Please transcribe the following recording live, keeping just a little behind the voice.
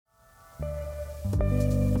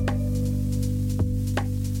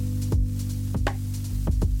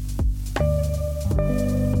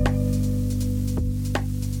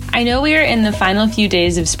I know we are in the final few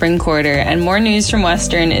days of spring quarter, and more news from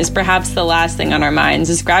Western is perhaps the last thing on our minds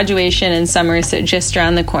as graduation and summer sit just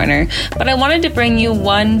around the corner. But I wanted to bring you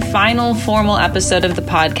one final formal episode of the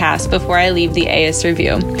podcast before I leave the AS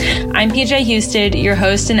Review. I'm PJ Husted, your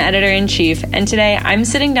host and editor-in-chief, and today I'm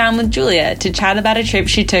sitting down with Julia to chat about a trip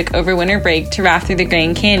she took over winter break to raft through the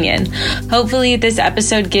Grand Canyon. Hopefully, this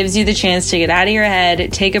episode gives you the chance to get out of your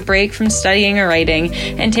head, take a break from studying or writing,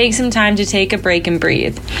 and take some time to take a break and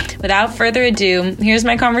breathe. Without further ado, here's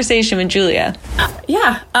my conversation with Julia.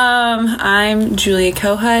 I'm Julia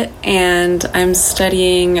Kohut, and I'm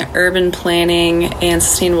studying urban planning and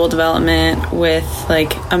sustainable development with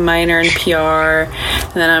a minor in PR,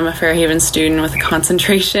 and then I'm a Fairhaven student with a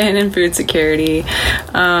concentration in food security.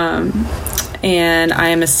 And I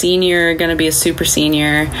am a senior, going to be a super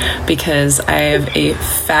senior because I have a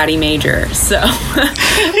fatty major. So,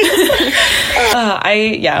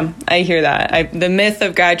 I hear that. The myth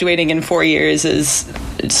of graduating in 4 years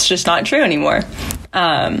it's just not true anymore.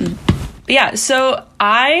 So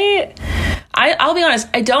I'll be honest,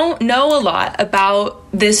 I don't know a lot about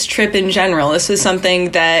this trip in general. This was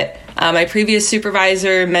something that my previous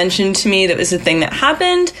supervisor mentioned to me that was a thing that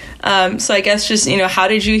happened. So I guess just, how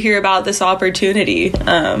did you hear about this opportunity?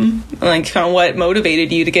 Kind of what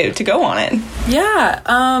motivated you to go on it?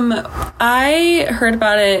 I heard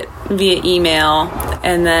about it via email,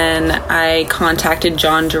 and then I contacted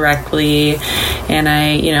John directly, and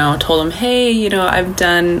I, told him, hey, I've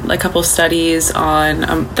done a couple studies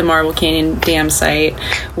on the Marble Canyon Dam site,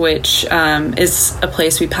 which is a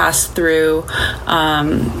place we passed through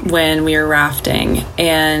when we were rafting.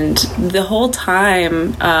 And the whole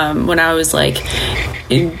time, when I was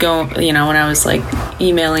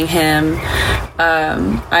emailing him,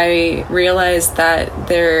 I realized that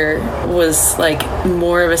there was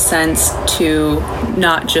more of a sense to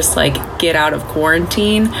not just get out of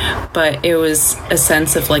quarantine, but it was a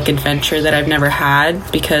sense of adventure that I've never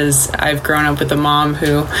had, because I've grown up with a mom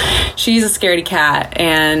who, she's a scaredy cat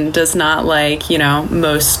and does not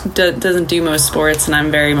doesn't do most sports, and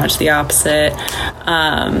I'm very much the opposite.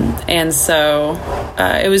 And so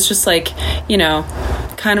it was just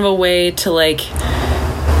kind of a way to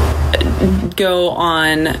go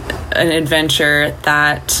on an adventure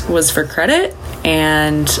that was for credit,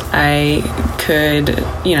 and I could,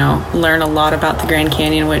 learn a lot about the Grand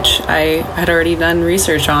Canyon, which I had already done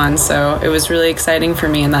research on. So it was really exciting for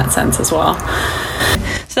me in that sense as well.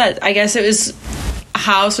 So that, I guess it was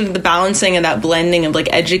how sort of the balancing and that blending of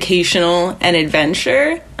educational and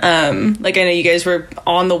adventure. I know you guys were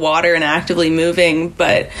on the water and actively moving,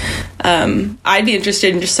 but I'd be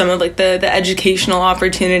interested in just some of the educational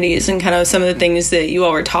opportunities and kind of some of the things that you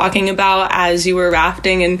all were talking about as you were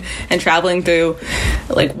rafting and traveling through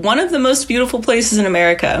one of the most beautiful places in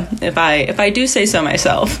America, if I do say so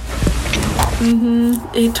myself.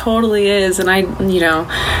 It totally is. And I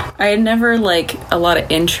had never a lot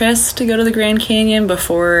of interest to go to the Grand Canyon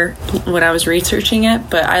before when I was researching it,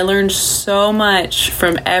 but I learned so much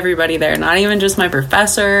from everybody there, not even just my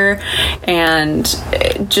professor, and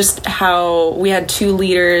just how we had two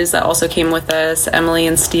leaders that also came with us, Emily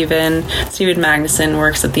and Steven. Steven Magnuson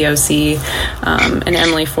works at the OC, and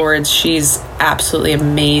Emily Fords, she's absolutely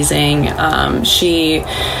amazing.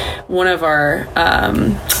 One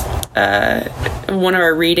of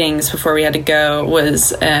our readings before we had to go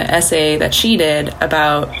was an essay that she did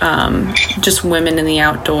about just women in the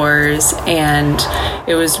outdoors, and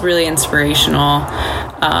it was really inspirational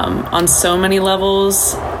on so many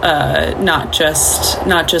levels, not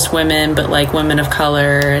just women, but women of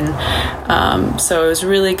color. And so it was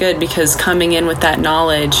really good, because coming in with that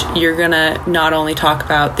knowledge, you're gonna not only talk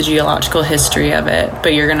about the geological history of it,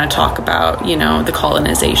 but you're gonna talk about the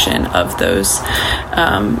colonization of those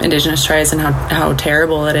indigenous tribes and how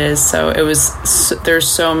terrible it is. So there's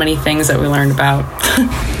so many things that we learned about.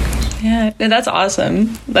 Yeah, that's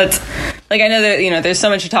awesome. That's I know that there's so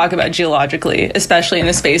much to talk about geologically, especially in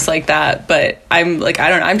a space like that, but I'm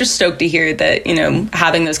I'm just stoked to hear that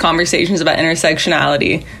having those conversations about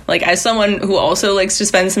intersectionality, as someone who also likes to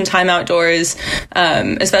spend some time outdoors,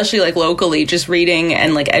 especially locally, just reading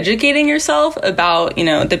and educating yourself about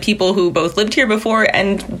the people who both lived here before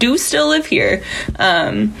and do still live here,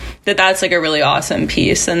 that's a really awesome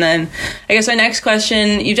piece. And then I guess our next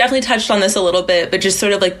question, you definitely touched on this a little bit, but just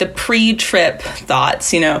sort of the pre-trip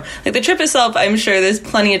thoughts, the trip itself, I'm sure there's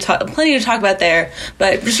plenty to talk about there,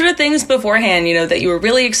 but sort of things beforehand, that you were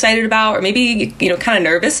really excited about, or maybe, kind of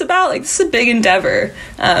nervous about, this is a big endeavor.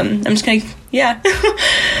 I'm just kind of, yeah.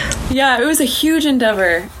 Yeah, it was a huge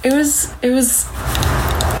endeavor. It was,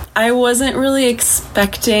 I wasn't really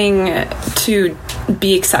expecting to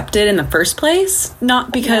be accepted in the first place.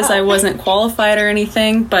 Not because I wasn't qualified or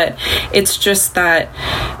anything, but it's just that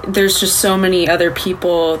there's just so many other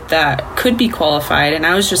people that could be qualified. And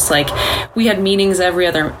I was just like, we had meetings I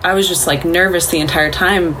was just like nervous the entire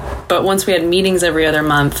time. But once we had meetings every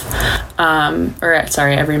month,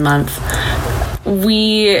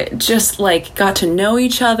 we just like got to know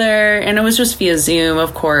each other, and it was just via Zoom,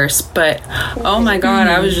 of course, but oh my god,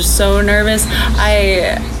 I was just so nervous.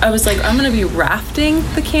 I was like, I'm gonna be rafting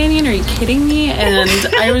the canyon, are you kidding me? And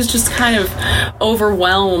I was just kind of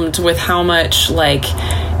overwhelmed with how much like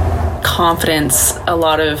confidence a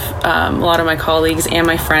lot of my colleagues and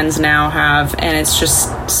my friends now have, and it's just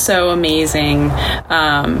so amazing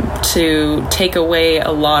to take away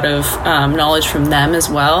a lot of knowledge from them as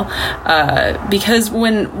well, because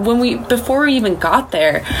before we even got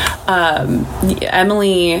there,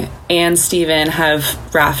 Emily and Steven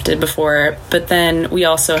have rafted before, but then we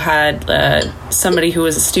also had somebody who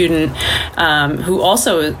was a student who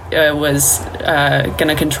also was going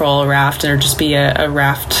to control a raft or just be a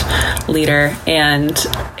raft leader, and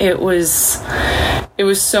it was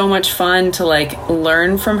so much fun to like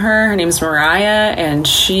learn from her. Her name's Mariah, and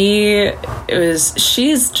she's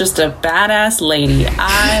just a badass lady.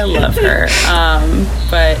 I love her.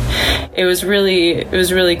 But it was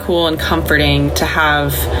really cool and comforting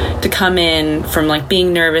to come in from like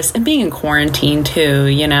being nervous and being in quarantine too,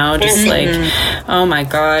 you know, just like, oh my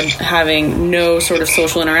god, having no sort of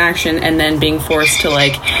social interaction and then being forced to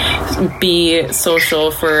like be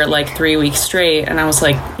social for like 3 weeks straight. And I was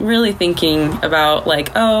like really thinking about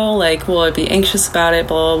like, oh, like, will I be anxious about it,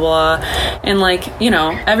 blah blah blah. And like, you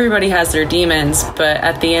know, everybody has their demons, but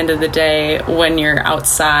at the end of the day, when you're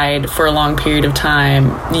outside for a long period of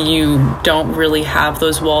time, you don't really have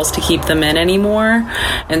those walls to keep them in anymore.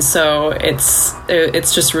 And so it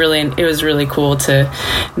was really cool to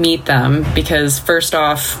meet them, because first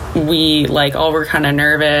off, we like all were kind of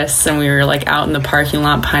nervous, and we were like out in the parking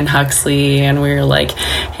lot behind Huxley, and we were like,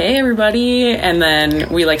 hey everybody, and then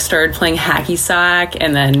we like started playing hacky sack,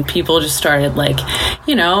 and then people just started like,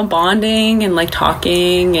 you know, bonding and like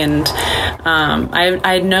talking, and I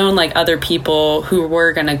had known like other people who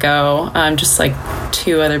were gonna go, just like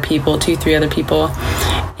 3 other people,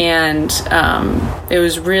 and it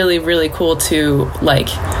was really, really cool to like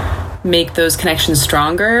make those connections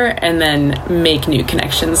stronger and then make new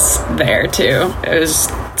connections there too. It was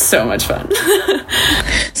so much fun.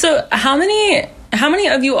 So how many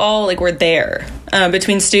of you all like were there,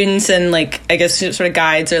 between students and like, I guess, sort of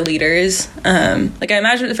guides or leaders? Like I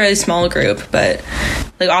imagine it's a fairly small group, but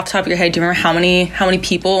like off the top of your head, do you remember how many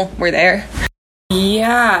people were there?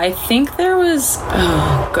 Yeah, I think there was,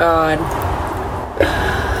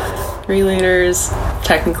 3 leaders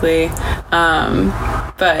technically,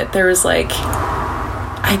 but there was like,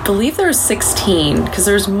 I believe there was 16, because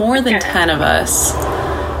there was more than 10 of us,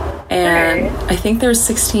 and I think there was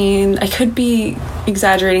 16. I could be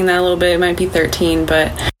exaggerating that a little bit, it might be 13,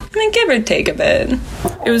 but I mean, give or take a bit.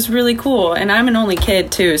 It was really cool, and I'm an only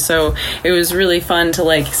kid too, so it was really fun to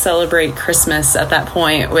like celebrate Christmas at that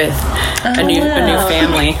point with a new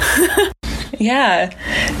family. Yeah.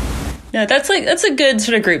 No, that's a good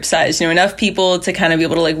sort of group size, you know, enough people to kind of be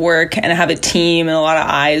able to like work and have a team and a lot of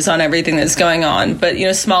eyes on everything that's going on, but, you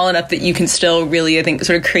know, small enough that you can still really, I think,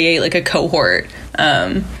 sort of create like a cohort.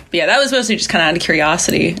 But yeah, that was mostly just kind of out of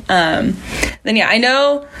curiosity. Then yeah, I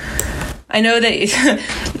know that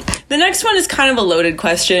the next one is kind of a loaded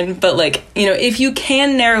question, but like, you know, if you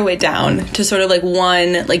can narrow it down to sort of like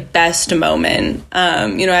one like best moment,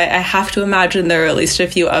 you know, I have to imagine there are at least a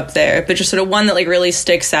few up there, but just sort of one that like really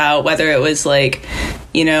sticks out, whether it was like,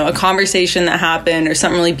 you know, a conversation that happened or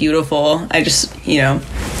something really beautiful. I just, you know,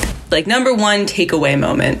 like number one takeaway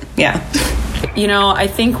moment. Yeah. You know, I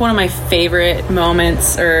think one of my favorite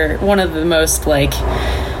moments, or one of the most like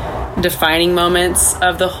defining moments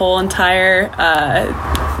of the whole entire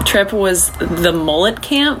trip, was the mullet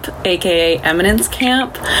camp, aka Eminence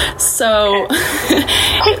Camp. So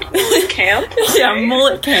mullet camp? Yeah,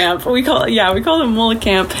 mullet camp. We call it mullet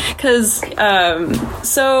camp, because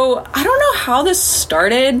so I don't know how this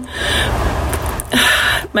started.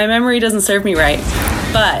 My memory doesn't serve me right,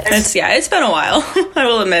 but it's been a while. I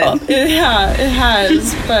will admit. Yeah, it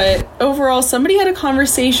has. But overall, somebody had a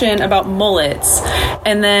conversation about mullets,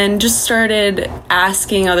 and then just started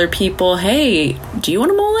asking other people, "Hey, do you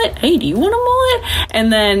want a mullet? Hey, do you want a mullet?"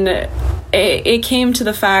 And then it came to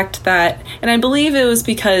the fact that, and I believe it was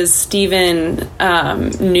because Steven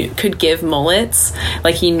could give mullets,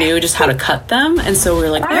 like he knew just how to cut them, and so we were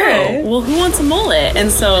like, oh, well, who wants a mullet? And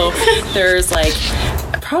so there's like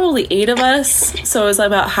probably 8 of us, so it was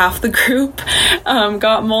about half the group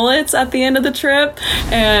got mullets at the end of the trip,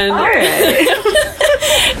 and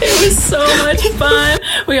it was so much fun.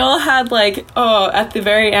 We all had like, at the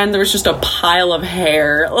very end there was just a pile of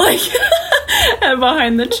hair like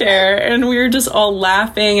behind the chair, and we were just all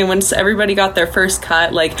laughing, and when everybody got their first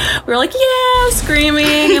cut, like we were like, yeah,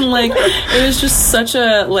 screaming, and like it was just such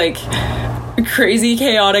a like crazy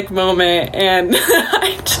chaotic moment, and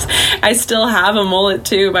I still have a mullet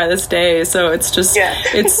too by this day, so it's just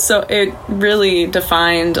it really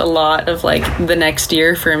defined a lot of like the next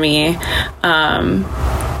year for me.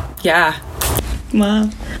 Wow.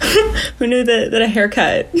 Who knew that a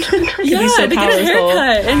haircut could be so to powerful? get a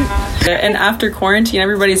haircut. And after quarantine,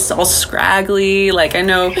 everybody's all scraggly. Like, I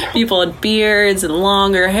know people had beards and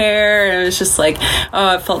longer hair, and it was just like,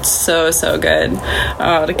 it felt so good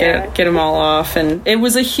to get them all off. And it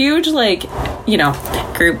was a huge, like,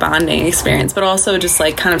 group bonding experience, but also just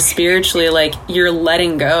like kind of spiritually, like you're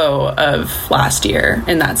letting go of last year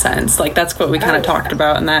in that sense. Like that's what we kind of talked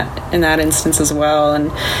about in that instance as well.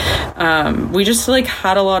 And we just like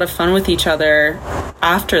had a lot of fun with each other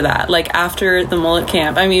after that, like after the mullet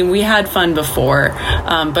camp. I mean, we had fun before,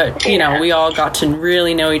 but we all got to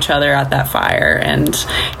really know each other at that fire, and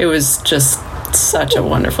it was just such a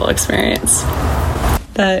wonderful experience.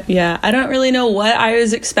 I don't really know what I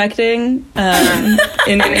was expecting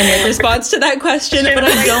in response to that question, but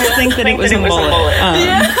I don't think that it was a mullet.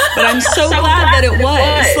 But I'm so glad that it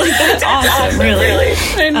was. Like, that's awesome, really.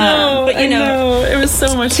 I know, but I know. It was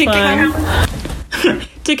so much fun.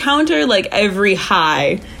 To counter like every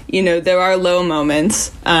high, there are low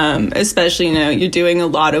moments, especially, you're doing a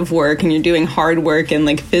lot of work and you're doing hard work and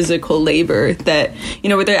like physical labor that,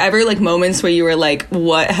 were there ever like moments where you were like,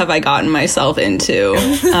 what have I gotten myself into?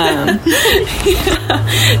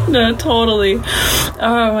 No, totally.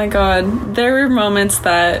 Oh my God. There were moments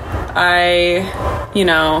that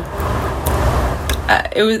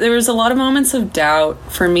there was a lot of moments of doubt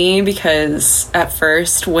for me, because at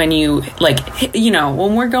first when you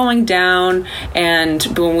when we're going down and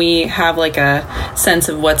when we have like a sense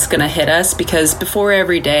of what's going to hit us, because before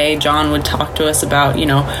every day John would talk to us about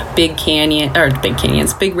big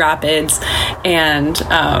rapids, and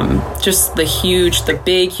just the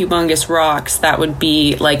big humongous rocks that would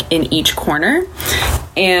be like in each corner.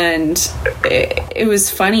 And it was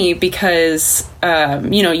funny because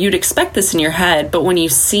you'd expect this in your head, but when you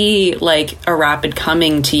see like a rapid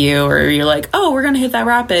coming to you, or you're like, oh, we're gonna hit that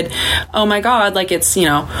rapid, oh my God, like it's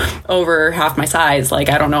over half my size, like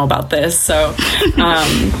I don't know about this. So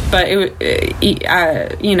but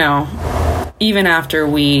even after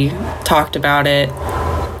we talked about it,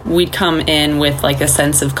 we'd come in with like a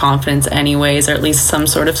sense of confidence anyways, or at least some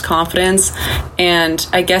sort of confidence. And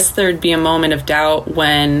I guess there'd be a moment of doubt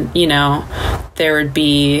when there would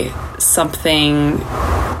be something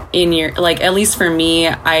in your, like, at least for me,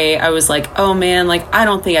 I was like, oh man, like I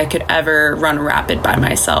don't think I could ever run a rapid by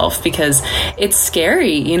myself, because it's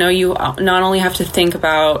scary. You not only have to think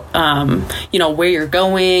about where you're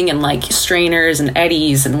going, and like strainers and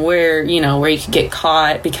eddies, and where you could get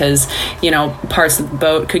caught, because parts of the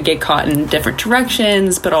boat could get caught in different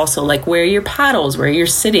directions, but also like where your paddles, where you're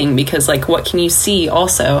sitting, because like what can you see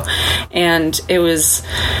also. And it was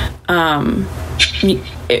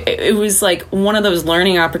it was like one of those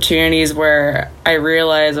learning opportunities where I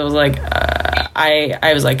realized I was like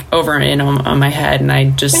I was like over and in on my head, and I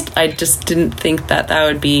just didn't think that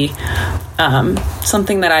would be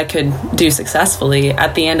something that I could do successfully.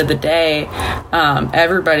 At the end of the day,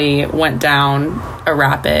 everybody went down a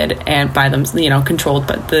rapid and by them, controlled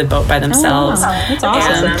the boat by themselves. Oh, wow. That's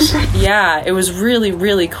awesome. And, it was really,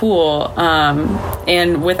 really cool.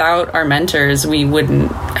 And without our mentors, we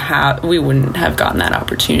wouldn't have gotten that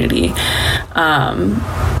opportunity.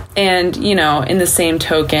 And, in the same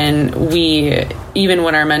token, even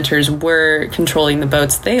when our mentors were controlling the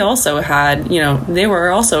boats, they also had, they were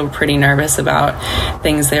also pretty nervous about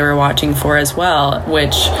things they were watching for as well,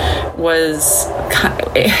 which was,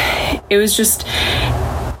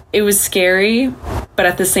 it was scary. But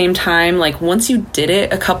at the same time, like once you did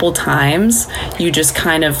it a couple times, you just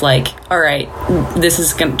kind of like, all right, this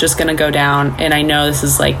is just going to go down. And I know this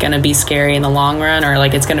is like going to be scary in the long run, or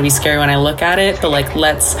like it's going to be scary when I look at it. But like,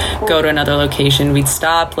 let's go to another location. We'd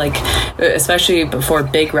stop, like, especially before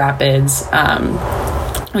big rapids.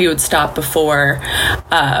 We would stop before,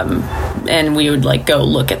 and we would like go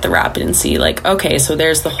look at the rapid and see like, okay, so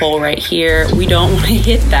there's the hole right here. We don't want to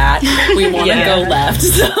hit that. We want to go left.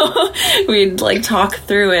 So we'd like talk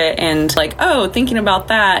through it, and like, oh, thinking about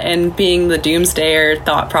that, and being the doomsdayer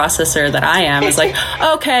thought processor that I am, is like,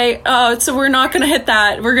 okay, so we're not going to hit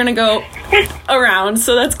that. We're going to go around,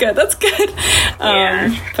 so that's good.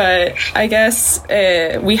 But I guess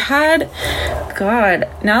we had, God,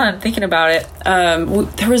 now that I'm thinking about it,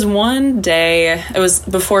 there was one day, it was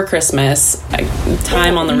before Christmas.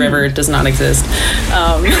 Time on the river does not exist.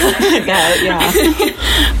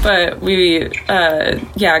 But we,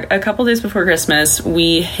 a couple days before Christmas,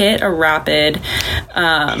 we hit a rapid,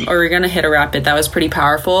 or we were going to hit a rapid that was pretty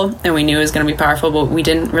powerful, and we knew it was going to be powerful, but we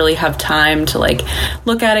didn't really have time to like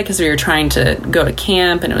look at it because we were trying to go to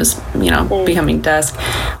camp, and it was, becoming dusk.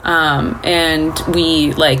 And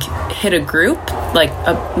we like hit a group like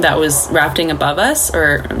that was rafting above us,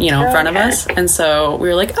 or in front of us, and so we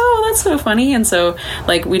were like, oh, that's so funny. And so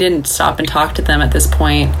like we didn't stop and talk to them at this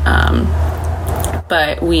point,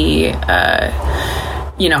 but we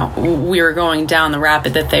we were going down the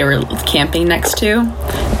rapid that they were camping next to,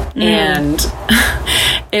 and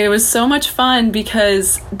it was so much fun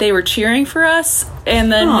because they were cheering for us.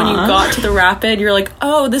 And then when you got to the rapid, you're like,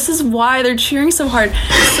 oh, this is why they're cheering so hard.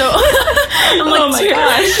 So I'm like, oh my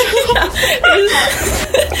gosh.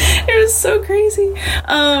 It was so crazy.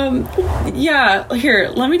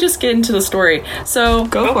 Here, let me just get into the story. So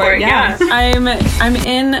go for it. Yeah. I'm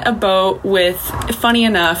in a boat with, funny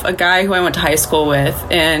enough, a guy who I went to high school with,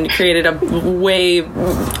 and created a way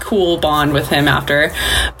cool bond with him after.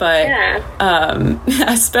 But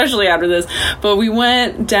especially after this. But we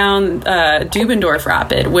went down Dubendorf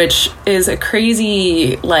Rapid, which is a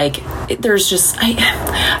crazy, like, there's just,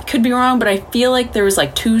 I could be wrong, but I feel like there was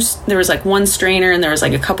like one strainer and there was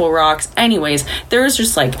like a couple rocks. Anyways, there was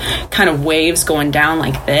just like kind of waves going down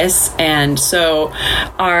like this, and so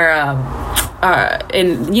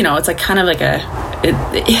it's like kind of like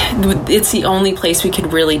it's the only place we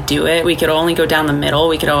could really do it. We could only go down the middle.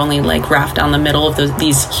 We could only like raft down the middle of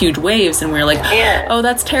these huge waves, and we were like, oh,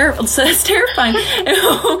 that's terrible. So that's terrifying.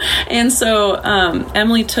 And so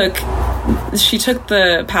Emily took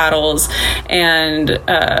the paddles, and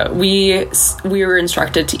we were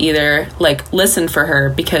instructed to either like listen for her,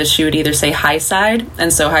 because she would either say high side,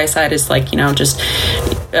 and so high side is like just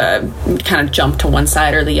kind of jump to one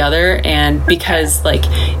side or the other. And because like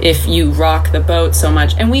if you rock the boat so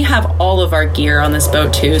much, and we have all of our gear on this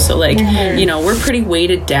boat too, so like we're pretty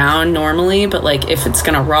weighted down normally, but like if it's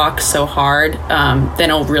gonna rock so hard, then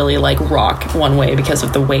it'll really like rock one way because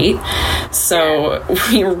of the weight. So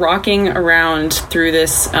we were rocking around through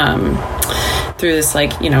this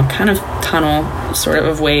like kind of tunnel sort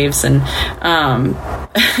of waves, and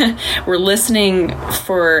we're listening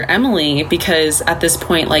for Emily, because at this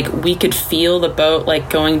point like we could feel the boat like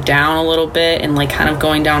going down a little bit and like kind of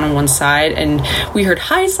going down on one side, and we heard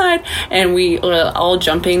high side, and we were all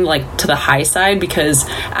jumping like to the high side, because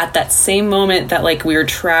at that same moment that like we were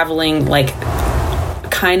traveling like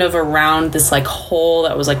kind of around this like hole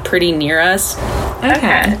that was like pretty near us.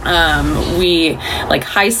 Okay. We like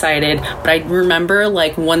high-sided, but I remember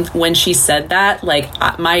like when she said that, like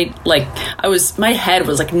my head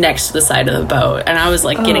was like next to the side of the boat, and I was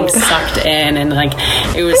like getting sucked in, and like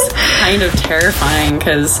it was kind of terrifying,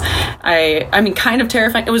 because I mean kind of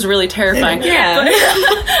terrifying. It was really terrifying. Yeah. But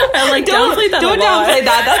I like downplayed that. Don't downplay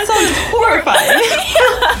that. That sounds horrifying.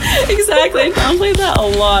 Yeah, exactly. I downplayed that a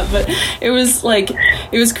lot, but it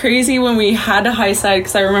was crazy when we had to high side,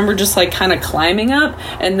 because I remember just like kind of climbing up,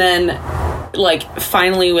 and then like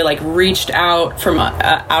finally we like reached out from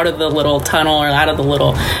out of the little tunnel, or out of the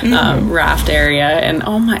little raft area, and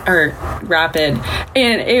rapid,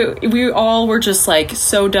 and we all were just like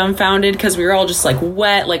so dumbfounded, because we were all just like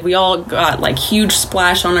wet, like we all got like huge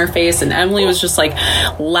splash on our face, and Emily was just like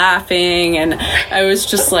laughing, and I was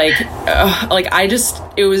just like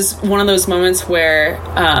it was one of those moments where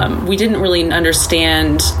we didn't really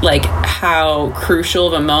understand like how crucial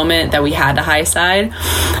of a moment that we had to high side.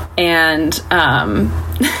 And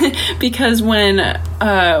because when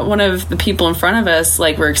one of the people in front of us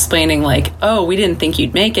like were explaining like, oh, we didn't think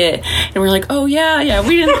you'd make it, and we're like, oh yeah,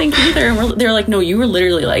 we didn't think either, and they're like, no, you were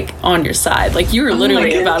literally like on your side, like you were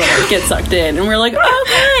literally about to like get sucked in, and we're like,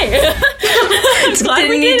 okay.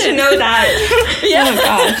 Didn't need to know that. Yeah. Oh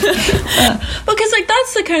gosh. Because like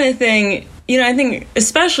that's the kind of thing, I think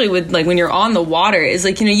especially with like when you're on the water is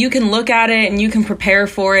like, you can look at it and you can prepare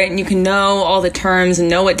for it and you can know all the terms and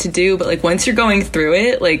know what to do. But like once you're going through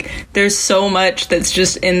it, like there's so much that's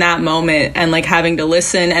just in that moment, and like having to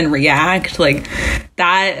listen and react, like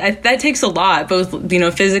that takes a lot, both,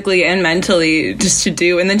 physically and mentally, just to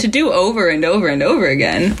do, and then to do over and over and over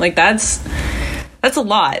again. Like that's a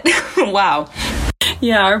lot. Wow.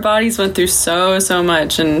 Yeah, our bodies went through so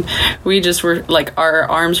much, and we just were like, our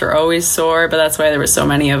arms were always sore, but that's why there were so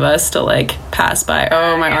many of us to like pass by.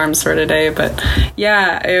 Oh, my arm's sore today. But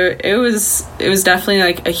yeah, it was definitely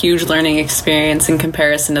like a huge learning experience in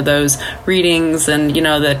comparison to those readings and, you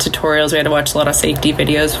know, the tutorials. We had to watch a lot of safety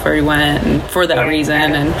videos before we went, and for that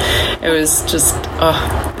reason. And it was just,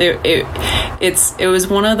 it was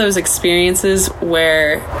one of those experiences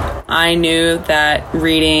where I knew that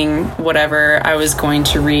reading whatever I was going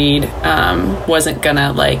to read wasn't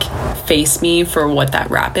gonna like face me for what that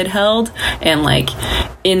rapid held. And like,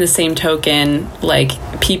 in the same token, like,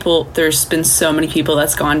 there's been so many people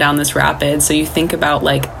that's gone down this rapid, so you think about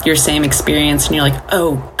like your same experience and you're like,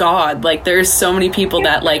 oh god, like there's so many people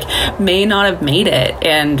that like may not have made it,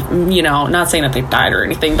 and, you know, not saying that they died or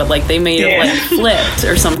anything, but like they may have like flipped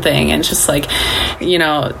or something. And just like, you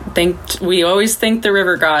know, we always thank the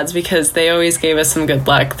river gods, because they always gave us some good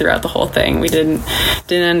luck throughout the whole thing. We didn't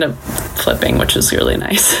end up flipping, which was really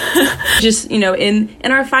nice. Just, you know, in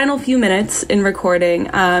our final few minutes in recording,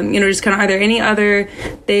 you know, just kind of, are there any other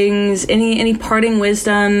things, any parting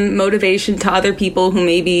wisdom, motivation to other people who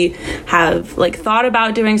maybe have like thought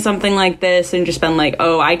about doing something like this and just been like,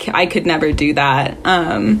 oh, I could never do that?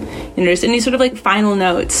 You know, just any sort of like final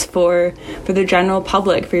notes for the general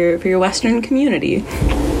public, for your Western community?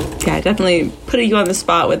 Yeah, definitely putting you on the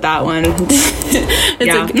spot with that one.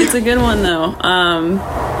 It's a good one though.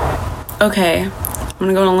 Okay, I'm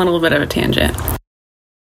gonna go on a little bit of a tangent,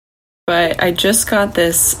 but I just got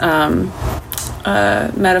this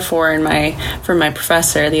metaphor from my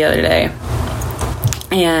professor the other day,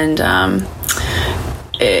 and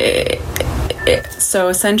so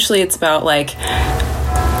essentially it's about like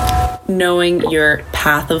knowing your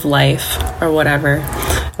path of life, or whatever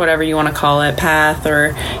you want to call it, path,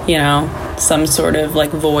 or, you know, some sort of like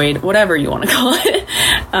void, whatever you want to call it.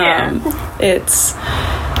 It's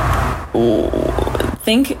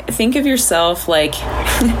think of yourself like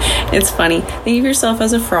it's funny, think of yourself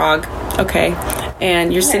as a frog, okay,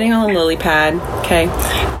 and you're sitting on a lily pad, okay,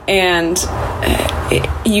 and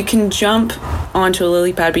you can jump onto a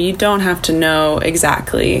lily pad, but you don't have to know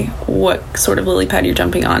exactly what sort of lily pad you're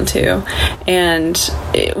jumping onto, and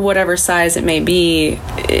whatever size it may be,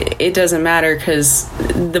 it doesn't matter, because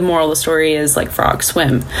the moral of the story is like frogs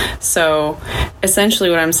swim. So essentially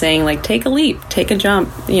what I'm saying, like, take a leap, take a jump,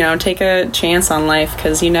 you know, take a chance on life,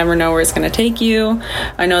 because you never know where it's going to take you.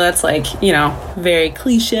 I know that's like, you know, very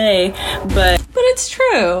cliche, but it's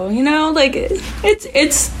true, you know, like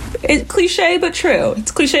it's cliche but true.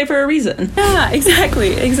 It's cliche for a reason. Yeah, exactly.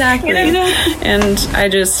 You know? And I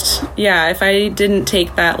just, if I didn't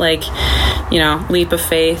take that, like, you know, leap of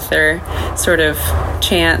faith or sort of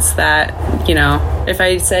chance that, you know, if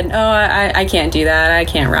I said, oh, I can't do that, I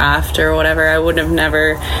can't raft or whatever, I would have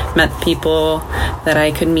never met the people that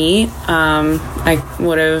I could meet. I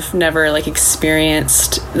would have never like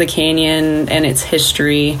experienced the canyon and its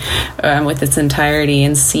history with its entirety,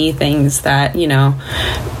 and see things that, you know,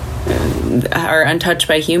 are untouched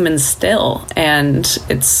by humans still. And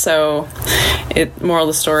moral of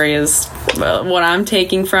the story is, well, what I'm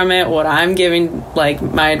taking from it, what I'm giving, like,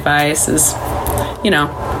 my advice is, you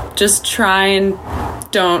know, just try and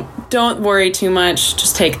don't worry too much,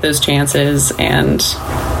 just take those chances. And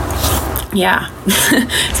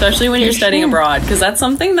especially when you're studying abroad, because that's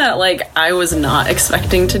something that, like, I was not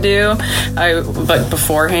expecting to do. But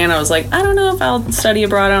beforehand I was like, I don't know if I'll study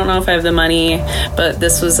abroad, I don't know if I have the money, but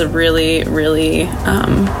this was a really, really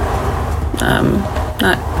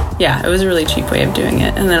it was a really cheap way of doing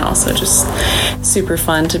it. And then also just super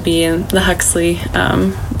fun to be in the Huxley,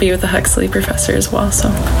 be with the Huxley professor as well. So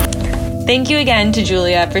thank you again to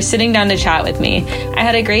Julia for sitting down to chat with me. I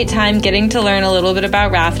had a great time getting to learn a little bit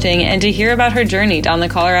about rafting and to hear about her journey down the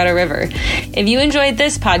Colorado River. If you enjoyed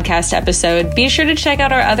this podcast episode, be sure to check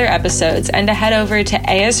out our other episodes and to head over to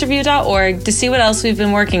asreview.org to see what else we've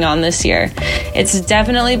been working on this year. It's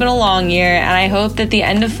definitely been a long year, and I hope that the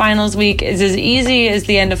end of finals week is as easy as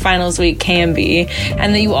the end of finals week can be,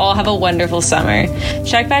 and that you all have a wonderful summer.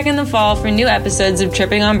 Check back in the fall for new episodes of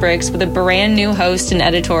Tripping on Bricks with a brand new host and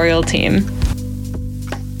editorial team.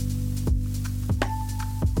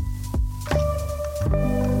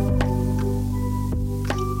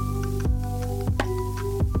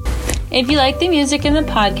 If you like the music in the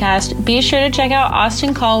podcast, be sure to check out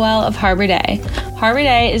Austin Caldwell of Harbor Day. Harbor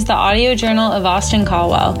Day is the audio journal of Austin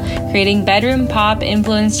Caldwell, creating bedroom pop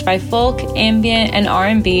influenced by folk, ambient, and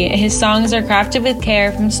R&B. His songs are crafted with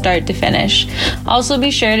care from start to finish. Also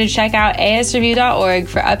be sure to check out asreview.org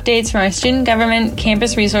for updates from our student government,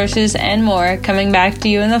 campus resources, and more coming back to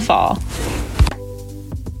you in the fall.